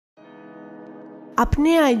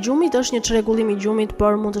Apnea e gjumit është një çrregullim i gjumit,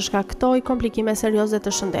 por mund të shkaktojë komplikime serioze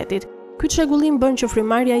të shëndetit. Ky çrregullim bën që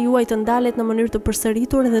frymëmarrja juaj të ndalet në mënyrë të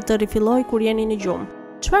përsëritur dhe të rifillojë kur jeni në gjumë.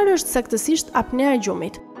 Çfarë është saktësisht apnea e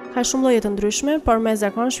gjumit? Ka shumë lloje të ndryshme, por më e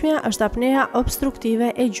zakonshmja është apnea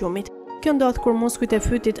obstruktive e gjumit. Kjo ndodh kur muskujt e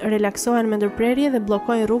fytit relaksohen me ndërprerje dhe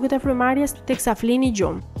bllokojnë rrugët e frymëmarrjes teksa flini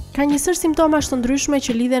gjumë. Ka një sër simptomash të ndryshme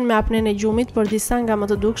që lidhen me apnen e gjumit, por disa nga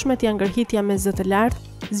më të dukshmet janë ngërhitja me zë të lartë,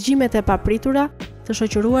 zgjimet e papritura, të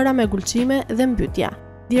shoqëruara me gulçime dhe mbytja.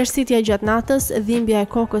 Djersitja gjatë natës, dhimbja e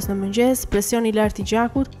kokës në mëngjes, presioni i lartë i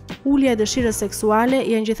gjakut, ulja e dëshirës seksuale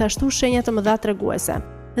janë gjithashtu shenja të mëdha treguese.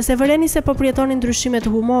 Nëse vëreni se po përjetoni ndryshime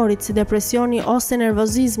të humorit si depresioni ose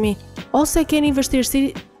nervozizmi, ose keni vështirësi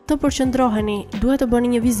të përqendroheni, duhet të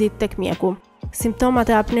bëni një vizitë tek mjeku. Simptomat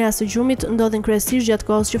e apneas së gjumit ndodhin kryesisht gjatë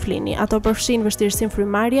kohës që flini. Ato përfshin vështirësinë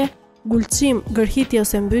frymëmarrje, gulçim, gërhitje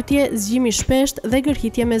ose mbytje, zgjim i shpeshtë dhe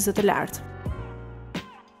gërhitje me zë të lartë.